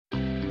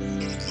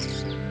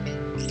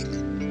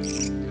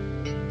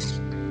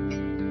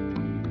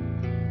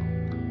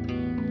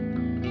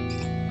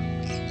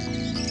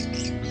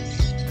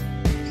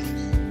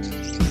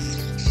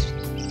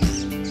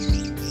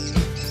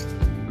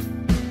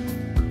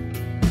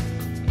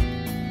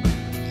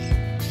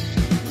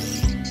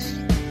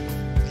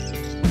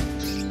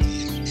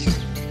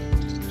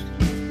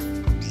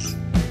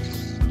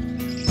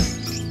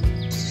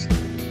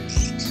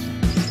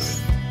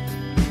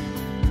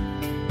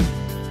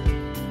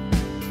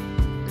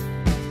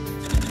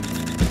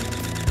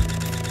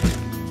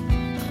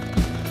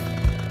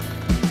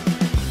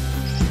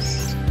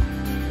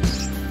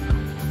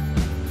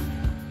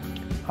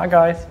Hi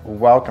guys,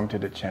 welcome to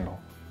the channel.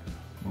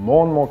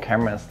 More and more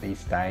cameras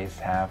these days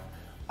have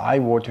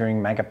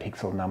eye-watering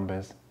megapixel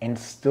numbers and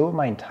still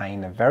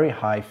maintain a very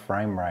high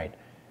frame rate.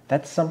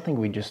 That's something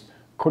we just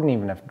couldn't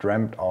even have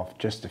dreamt of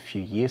just a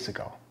few years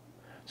ago.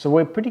 So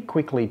we're pretty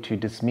quickly to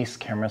dismiss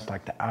cameras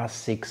like the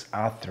R6,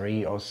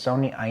 R3 or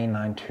Sony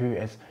A9 II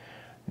as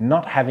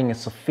not having a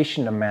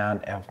sufficient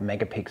amount of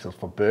megapixels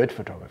for bird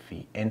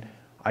photography, and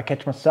I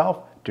catch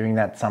myself doing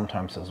that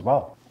sometimes as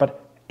well.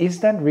 But is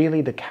that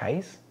really the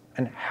case?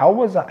 And how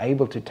was I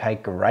able to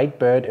take great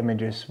bird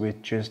images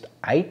with just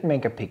 8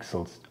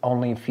 megapixels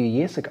only a few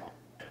years ago?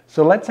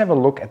 So let's have a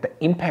look at the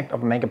impact of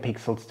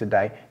megapixels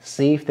today,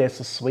 see if there's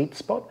a sweet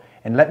spot,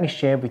 and let me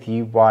share with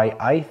you why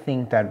I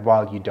think that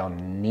while you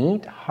don't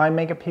need high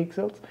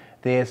megapixels,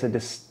 there's a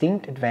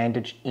distinct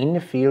advantage in the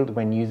field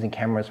when using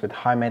cameras with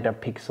high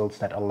megapixels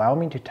that allow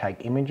me to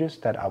take images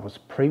that I was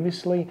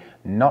previously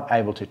not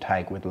able to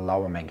take with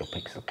lower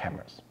megapixel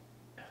cameras.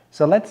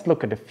 So let's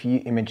look at a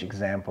few image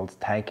examples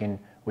taken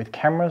with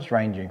cameras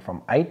ranging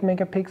from 8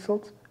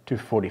 megapixels to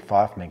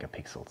 45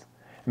 megapixels.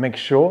 Make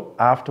sure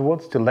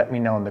afterwards to let me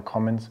know in the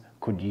comments,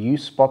 could you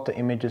spot the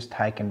images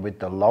taken with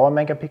the lower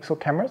megapixel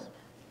cameras?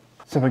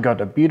 So we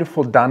got a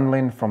beautiful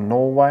dunlin from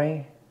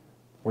Norway,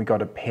 we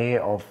got a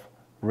pair of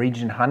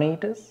region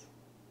honeyeaters,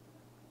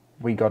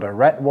 we got a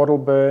red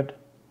wattlebird,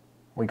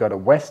 we got a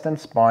western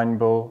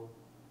spinebill,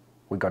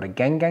 we got a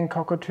gang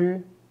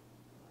cockatoo,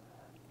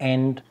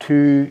 and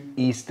 2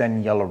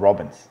 eastern yellow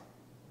robins.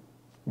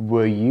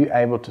 Were you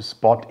able to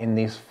spot in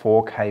this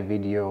 4K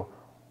video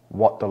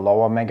what the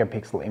lower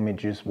megapixel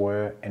images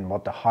were and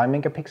what the high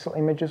megapixel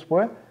images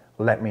were?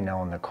 Let me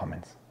know in the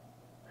comments.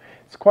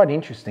 It's quite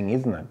interesting,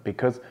 isn't it?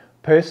 Because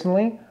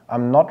personally,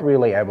 I'm not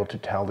really able to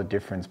tell the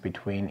difference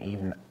between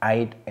even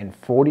 8 and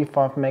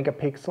 45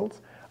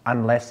 megapixels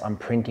unless I'm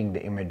printing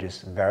the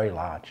images very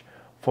large.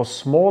 For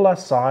smaller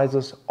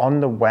sizes on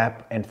the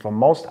web and for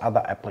most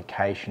other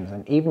applications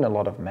and even a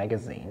lot of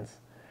magazines,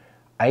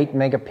 8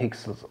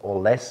 megapixels or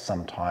less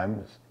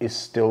sometimes is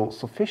still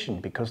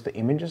sufficient because the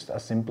images are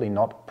simply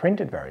not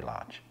printed very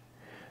large.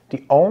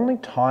 The only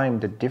time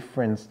the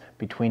difference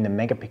between the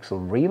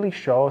megapixel really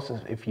shows is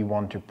if you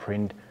want to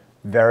print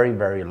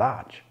very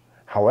large.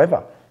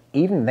 However,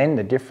 even then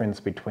the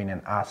difference between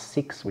an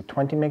R6 with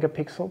 20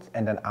 megapixels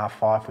and an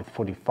R5 with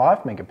 45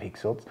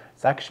 megapixels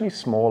is actually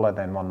smaller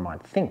than one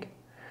might think,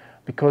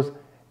 because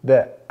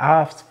the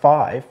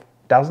R5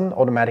 doesn't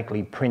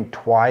automatically print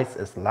twice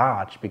as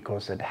large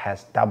because it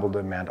has double the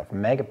amount of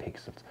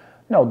megapixels.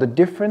 No, the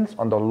difference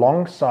on the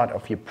long side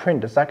of your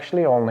print is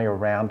actually only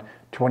around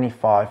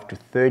 25 to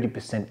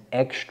 30%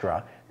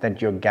 extra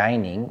that you're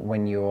gaining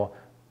when you're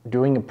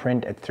doing a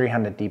print at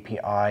 300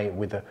 dpi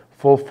with a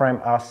full frame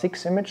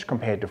R6 image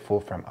compared to full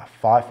frame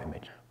R5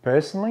 image.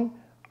 Personally,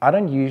 I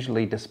don't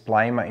usually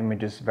display my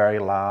images very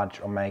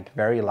large or make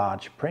very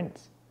large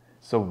prints.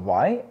 So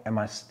why am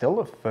I still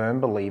a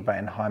firm believer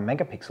in high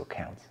megapixel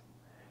counts?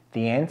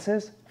 The answer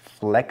is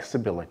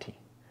flexibility.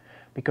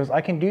 Because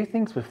I can do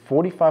things with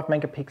 45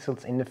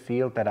 megapixels in the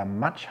field that are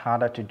much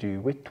harder to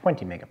do with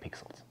 20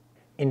 megapixels.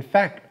 In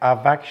fact,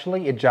 I've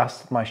actually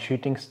adjusted my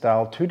shooting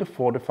style to the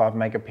 45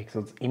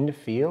 megapixels in the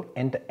field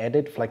and the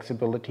added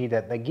flexibility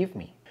that they give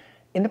me.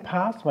 In the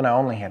past, when I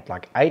only had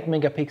like 8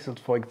 megapixels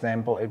for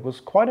example, it was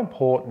quite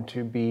important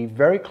to be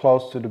very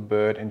close to the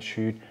bird and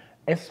shoot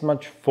as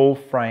much full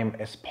frame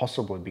as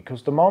possible,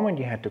 because the moment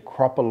you had to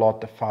crop a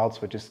lot, the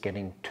files were just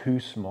getting too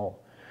small.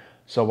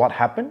 So what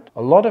happened?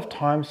 A lot of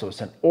times there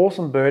was an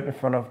awesome bird in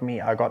front of me,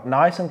 I got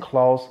nice and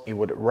close, it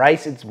would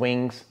raise its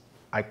wings,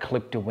 I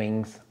clipped the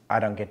wings, I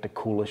don't get the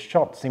coolest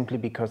shot simply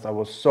because I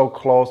was so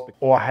close.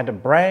 Or I had a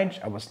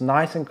branch, I was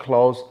nice and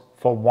close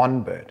for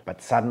one bird,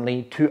 but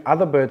suddenly 2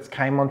 other birds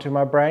came onto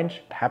my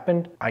branch. It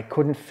happened, I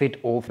couldn't fit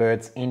all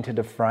birds into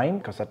the frame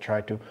because I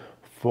tried to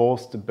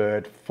force the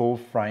bird full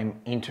frame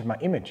into my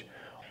image.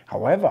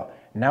 However,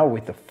 now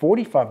with the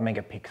 45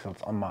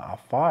 megapixels on my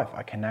R5,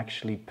 I can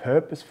actually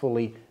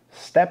purposefully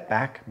step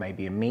back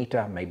maybe a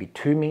meter, maybe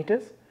 2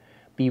 meters,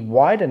 be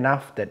wide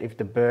enough that if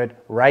the bird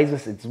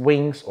raises its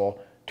wings or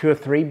 2 or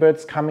 3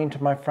 birds come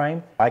into my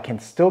frame, I can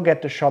still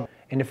get the shot.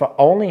 And if I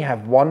only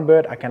have one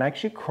bird, I can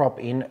actually crop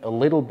in a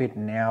little bit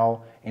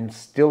now and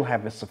still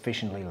have a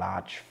sufficiently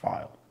large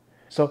file.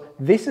 So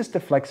this is the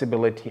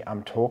flexibility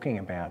I'm talking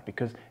about,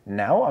 because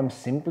now I'm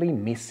simply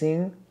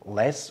missing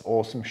less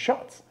awesome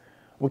shots.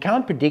 We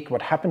can't predict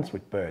what happens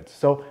with birds.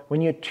 So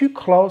when you're too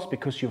close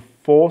because you're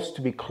forced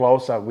to be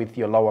closer with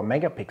your lower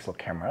megapixel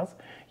cameras,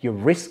 you're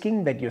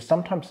risking that you're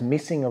sometimes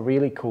missing a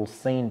really cool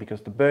scene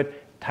because the bird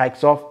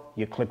takes off,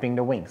 you're clipping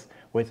the wings.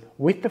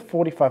 With the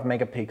 45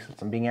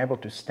 megapixels and being able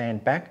to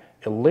stand back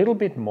a little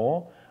bit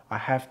more, I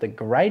have the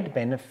great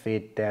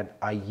benefit that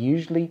I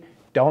usually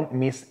don't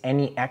miss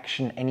any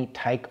action, any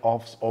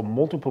takeoffs or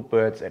multiple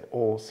birds at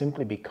all,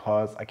 simply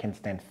because I can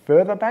stand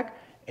further back,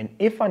 and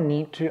if I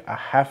need to, I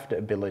have the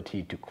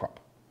ability to crop.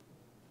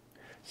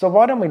 So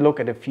why don't we look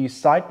at a few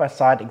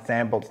side-by-side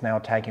examples now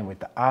taken with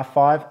the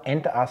R5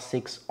 and the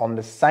R6 on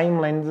the same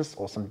lenses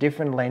or some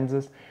different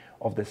lenses,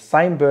 of the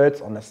same birds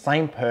on the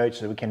same perch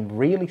so we can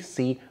really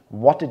see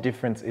what the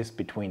difference is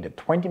between the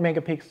 20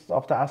 megapixels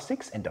of the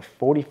R6 and the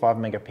 45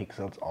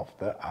 megapixels of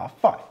the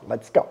R5.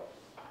 Let's go.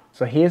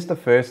 So here's the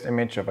first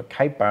image of a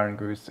Cape Barren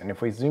goose, and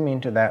if we zoom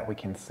into that we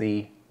can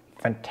see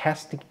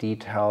fantastic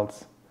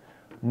details,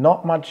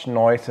 not much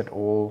noise at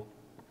all,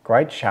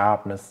 great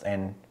sharpness,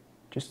 and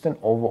just an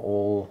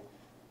overall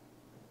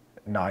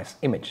nice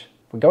image.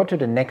 If we go to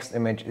the next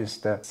image, is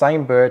the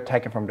same bird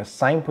taken from the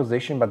same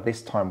position but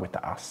this time with the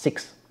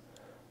R6.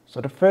 So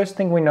the first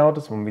thing we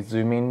notice when we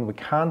zoom in, we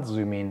can't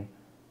zoom in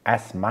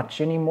as much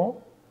anymore,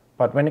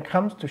 but when it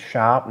comes to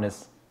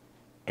sharpness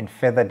and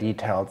feather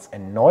details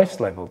and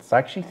noise levels, I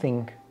actually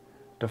think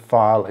the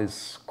file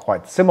is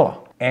quite similar.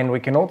 And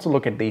we can also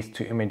look at these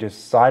two images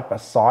side by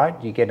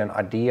side. You get an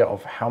idea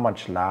of how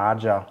much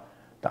larger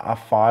the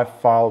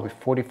R5 file with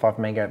 45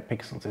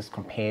 megapixels is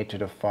compared to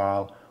the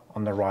file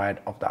on the right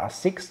of the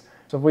R6.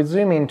 So if we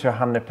zoom into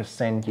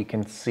 100%, you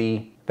can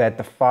see that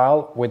the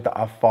file with the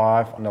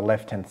R5 on the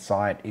left hand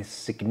side is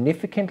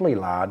significantly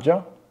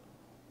larger,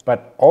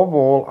 but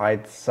overall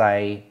I'd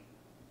say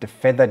the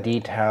feather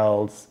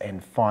details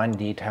and fine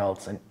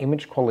details and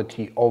image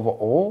quality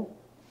overall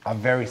are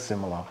very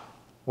similar.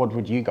 What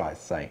would you guys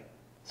say?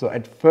 So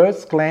at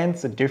first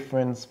glance, the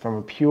difference from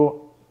a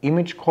pure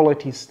image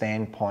quality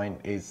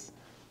standpoint is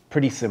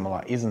pretty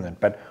similar, isn't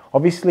it? But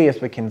obviously, as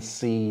we can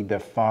see, the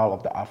file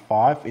of the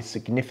R5 is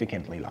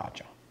significantly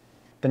larger.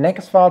 The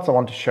next files I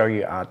want to show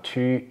you are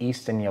two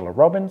Eastern Yellow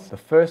Robins. The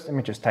first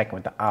image is taken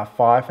with the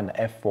R5 and the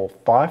f4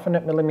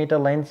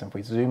 500mm lens. If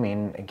we zoom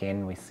in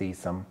again, we see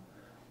some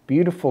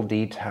beautiful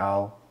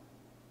detail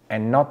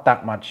and not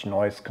that much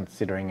noise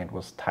considering it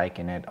was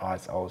taken at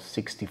ISO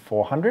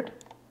 6400.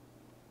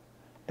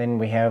 Then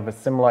we have a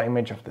similar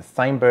image of the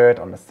same bird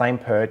on the same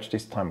perch,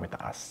 this time with the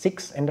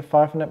R6 and the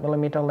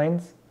 500mm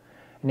lens.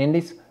 And in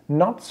these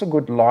not so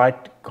good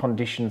light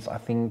conditions, I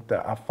think the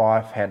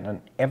R5 had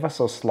an ever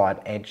so slight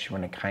edge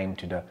when it came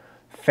to the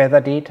feather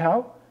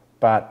detail,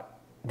 but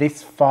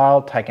this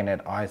file taken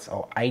at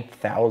ISO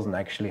 8000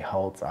 actually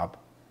holds up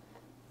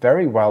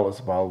very well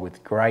as well,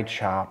 with great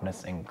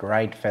sharpness and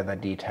great feather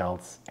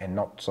details and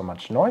not so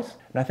much noise.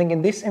 And I think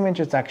in this image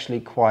it's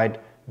actually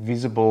quite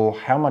visible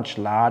how much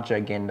larger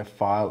again the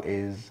file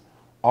is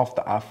of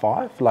the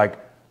R5. Like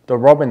the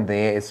robin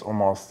there is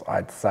almost,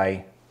 I'd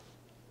say,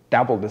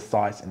 double the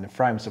size in the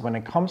frame. So when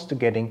it comes to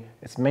getting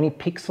as many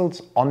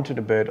pixels onto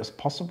the bird as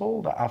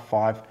possible, the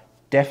R5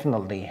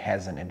 definitely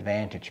has an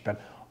advantage.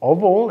 But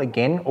overall,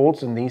 again,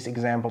 also in these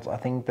examples, I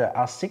think the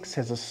R6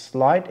 has a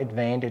slight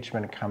advantage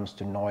when it comes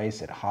to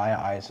noise at higher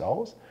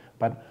ISOs.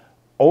 But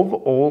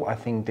overall, I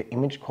think the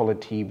image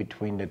quality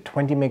between the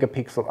 20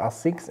 megapixel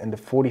R6 and the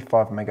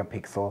 45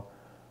 megapixel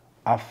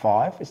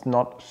R5 is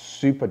not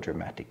super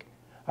dramatic.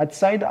 I'd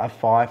say the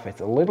R5 has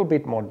a little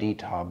bit more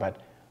detail, but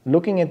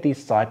looking at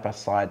these side by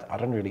side, I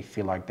don't really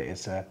feel like there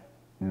is a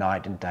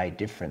night and day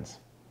difference.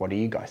 What do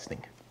you guys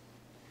think?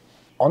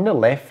 On the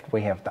left,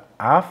 we have the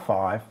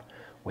R5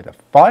 with a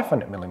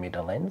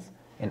 500mm lens,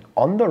 and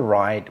on the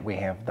right we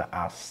have the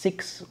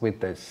R6 with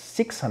the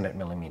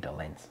 600mm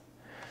lens.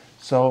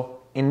 So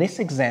in this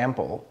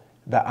example,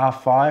 the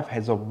R5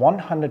 has a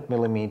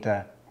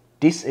 100mm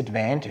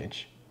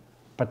disadvantage,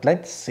 but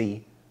let's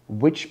see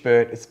which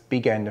bird is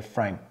bigger in the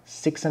frame,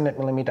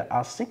 600mm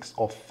R6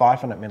 or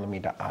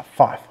 500mm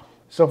R5.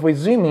 So if we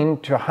zoom in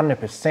to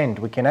 100%,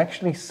 we can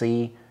actually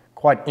see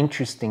quite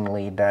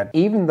interestingly that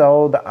even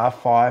though the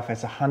R5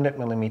 has a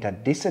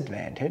 100mm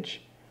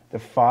disadvantage, the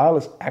file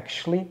is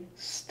actually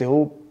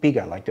still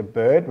bigger. Like the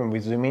bird, when we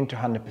zoom in to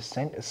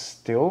 100%, is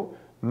still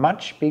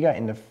much bigger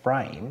in the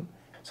frame.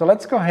 So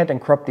let's go ahead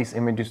and crop these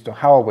images to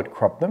how I would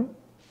crop them.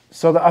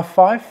 So the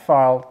R5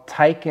 file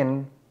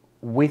taken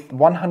with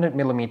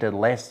 100mm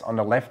less on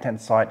the left hand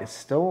side is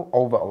still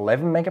over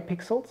 11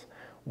 megapixels,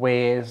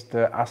 whereas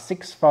the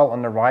R6 file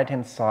on the right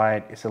hand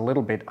side is a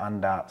little bit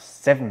under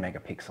 7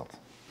 megapixels.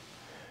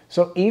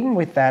 So even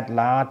with that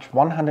large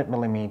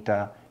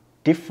 100mm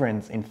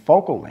difference in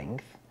focal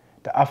length,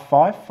 the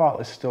R5 file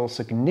is still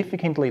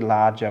significantly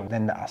larger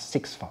than the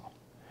R6 file.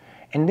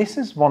 And this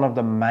is one of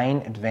the main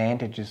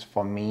advantages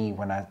for me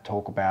when I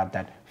talk about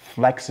that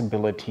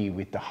flexibility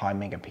with the high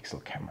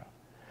megapixel camera.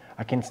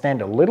 I can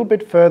stand a little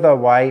bit further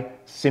away,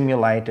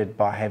 simulated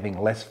by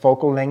having less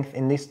focal length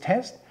in this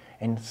test,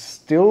 and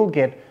still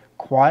get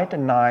quite a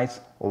nice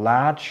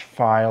large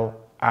file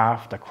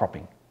after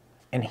cropping.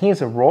 And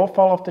here's a raw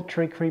file of the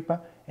tree creeper,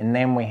 and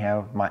then we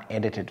have my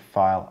edited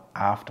file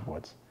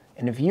afterwards.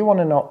 And if you want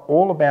to know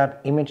all about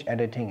image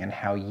editing and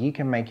how you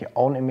can make your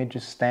own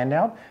images stand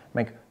out,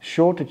 make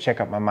sure to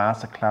check out my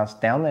masterclass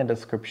down in the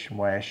description,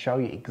 where I show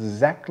you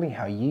exactly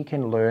how you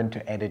can learn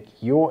to edit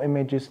your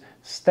images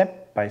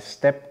step by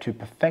step to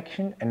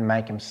perfection and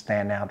make them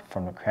stand out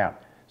from the crowd.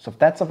 So if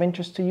that's of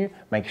interest to you,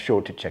 make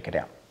sure to check it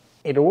out.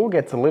 It all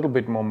gets a little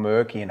bit more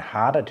murky and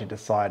harder to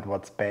decide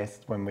what's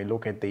best when we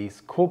look at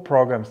these cool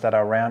programs that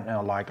are around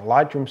now, like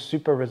Lightroom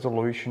Super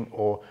Resolution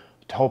or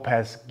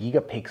Topaz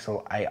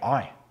Gigapixel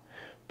AI.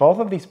 Both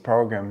of these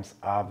programs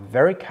are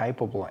very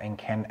capable and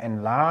can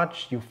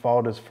enlarge your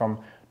photos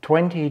from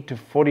 20 to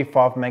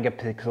 45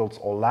 megapixels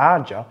or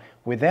larger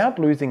without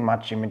losing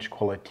much image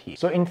quality.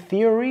 So in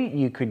theory,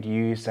 you could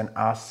use an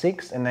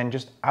R6 and then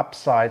just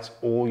upsize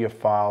all your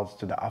files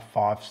to the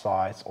R5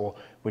 size or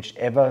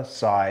whichever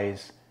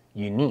size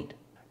you need.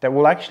 That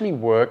will actually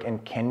work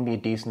and can be a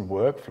decent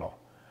workflow.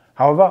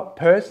 However,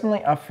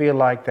 personally, I feel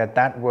like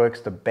that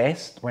works the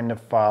best when the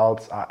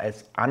files are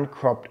as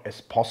uncropped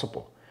as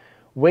possible.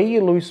 Where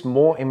you lose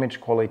more image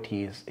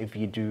quality is if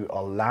you do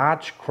a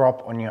large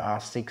crop on your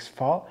R6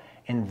 file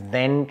and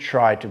then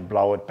try to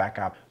blow it back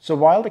up. So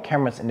while the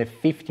cameras in the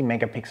 50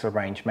 megapixel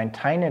range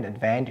maintain an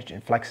advantage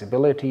in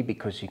flexibility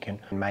because you can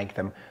make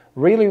them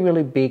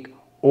really big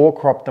or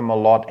crop them a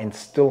lot and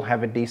still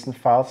have a decent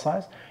file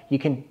size, you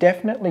can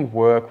definitely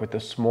work with the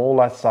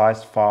smaller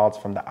sized files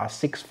from the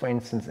R6, for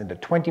instance, in the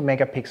 20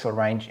 megapixel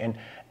range and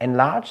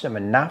enlarge them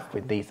enough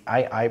with these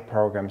AI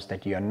programs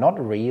that you are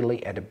not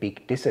really at a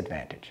big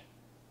disadvantage.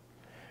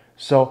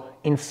 So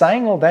in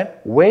saying all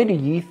that, where do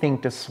you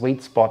think the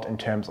sweet spot in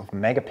terms of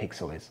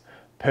megapixel is?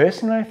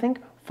 Personally, I think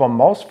for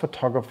most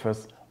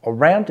photographers,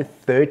 around the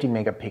 30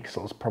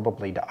 megapixel is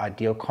probably the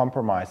ideal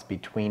compromise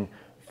between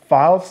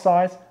file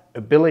size,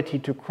 ability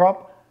to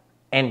crop,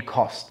 and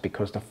cost,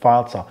 because the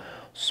files are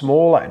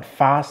smaller and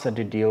faster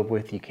to deal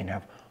with. You can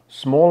have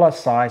smaller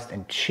sized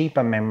and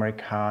cheaper memory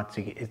cards.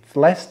 It's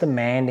less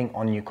demanding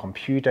on your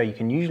computer. You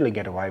can usually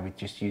get away with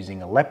just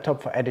using a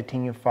laptop for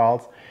editing your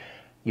files.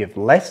 You have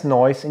less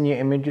noise in your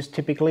images,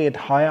 typically at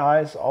higher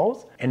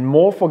ISOs, and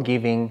more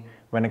forgiving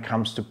when it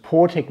comes to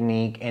poor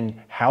technique and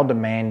how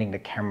demanding the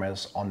camera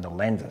is on the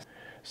lenses.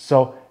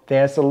 So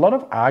there's a lot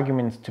of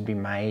arguments to be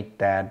made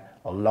that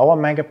a lower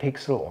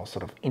megapixel or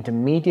sort of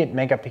intermediate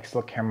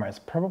megapixel camera is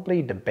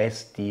probably the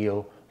best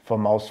deal for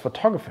most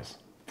photographers.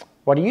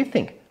 What do you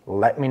think?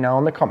 Let me know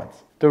in the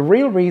comments. The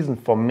real reason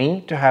for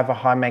me to have a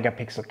high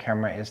megapixel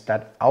camera is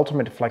that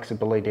ultimate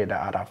flexibility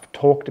that I've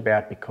talked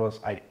about,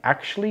 because I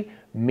actually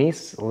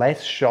miss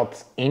less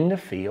shots in the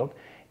field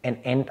and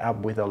end up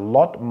with a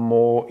lot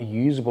more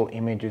usable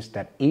images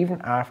that even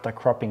after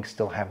cropping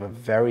still have a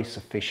very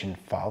sufficient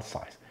file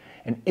size.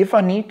 And if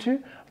I need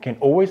to, I can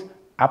always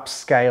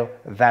upscale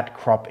that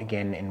crop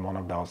again in one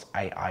of those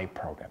AI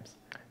programs.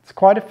 It's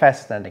quite a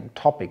fascinating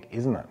topic,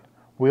 isn't it?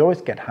 We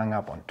always get hung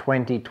up on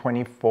 20,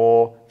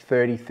 24,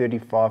 30,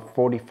 35,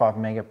 45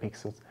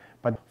 megapixels.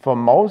 But for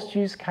most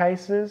use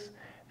cases,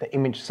 the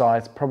image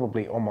size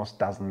probably almost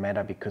doesn't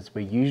matter, because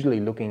we're usually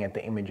looking at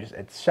the images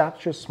at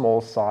such a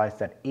small size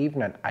that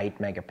even an 8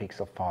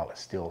 megapixel file is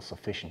still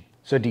sufficient.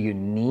 So do you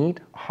need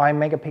high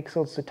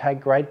megapixels to take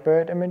great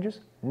bird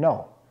images?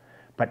 No.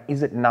 But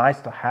is it nice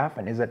to have,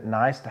 and is it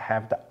nice to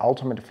have the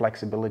ultimate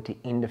flexibility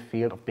in the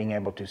field of being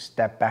able to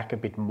step back a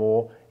bit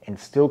more and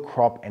still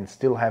crop and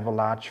still have a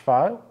large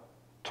file?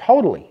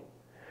 Totally.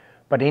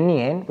 But in the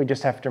end, we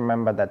just have to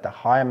remember that the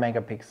higher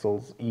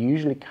megapixels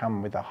usually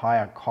come with a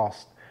higher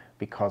cost,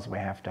 because we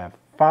have to have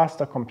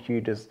faster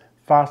computers,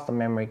 faster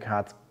memory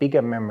cards,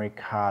 bigger memory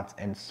cards,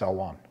 and so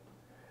on.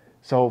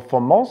 So for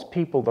most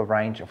people, the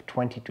range of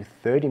 20 to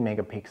 30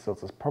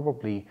 megapixels is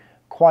probably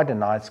quite a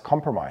nice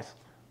compromise.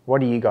 What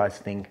do you guys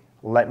think?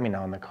 Let me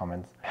know in the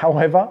comments.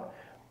 However,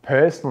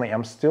 personally,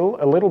 I'm still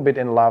a little bit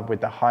in love with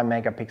the high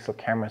megapixel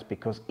cameras,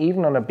 because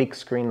even on a big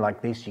screen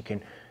like this, you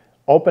can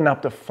open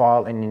up the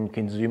file and then you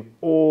can zoom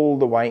all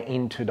the way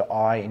into the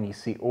eye and you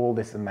see all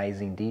this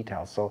amazing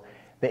detail. So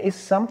there is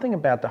something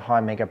about the high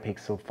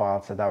megapixel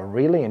files that I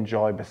really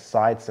enjoy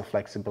besides the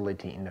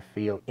flexibility in the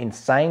field. In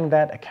saying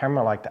that, a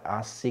camera like the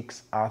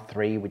R6,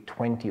 R3 with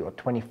 20 or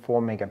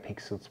 24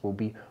 megapixels will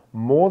be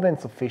more than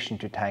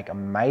sufficient to take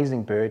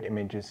amazing bird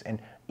images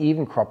and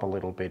even crop a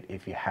little bit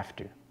if you have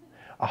to.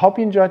 I hope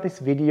you enjoyed this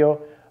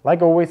video.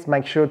 Like always,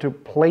 make sure to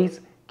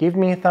please give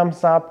me a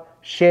thumbs up,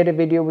 share the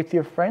video with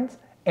your friends,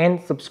 and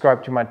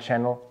subscribe to my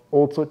channel.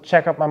 Also,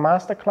 check out my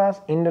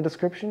masterclass in the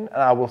description,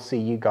 and I will see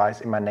you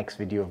guys in my next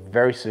video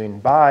very soon.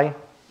 Bye!